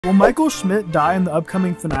Will Michael Schmidt die in the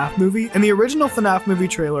upcoming Fnaf movie? In the original Fnaf movie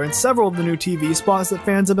trailer and several of the new TV spots that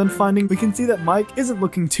fans have been finding, we can see that Mike isn't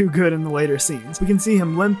looking too good in the later scenes. We can see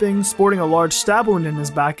him limping, sporting a large stab wound in his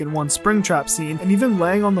back in one Springtrap scene, and even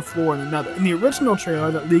laying on the floor in another. In the original trailer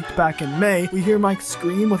that leaked back in May, we hear Mike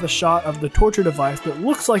scream with a shot of the torture device that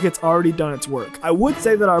looks like it's already done its work. I would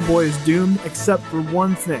say that our boy is doomed, except for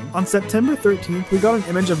one thing. On September 13th, we got an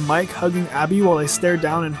image of Mike hugging Abby while they stare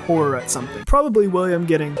down in horror at something. Probably William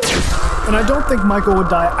getting... And I don't think Michael would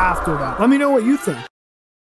die after that. Let me know what you think.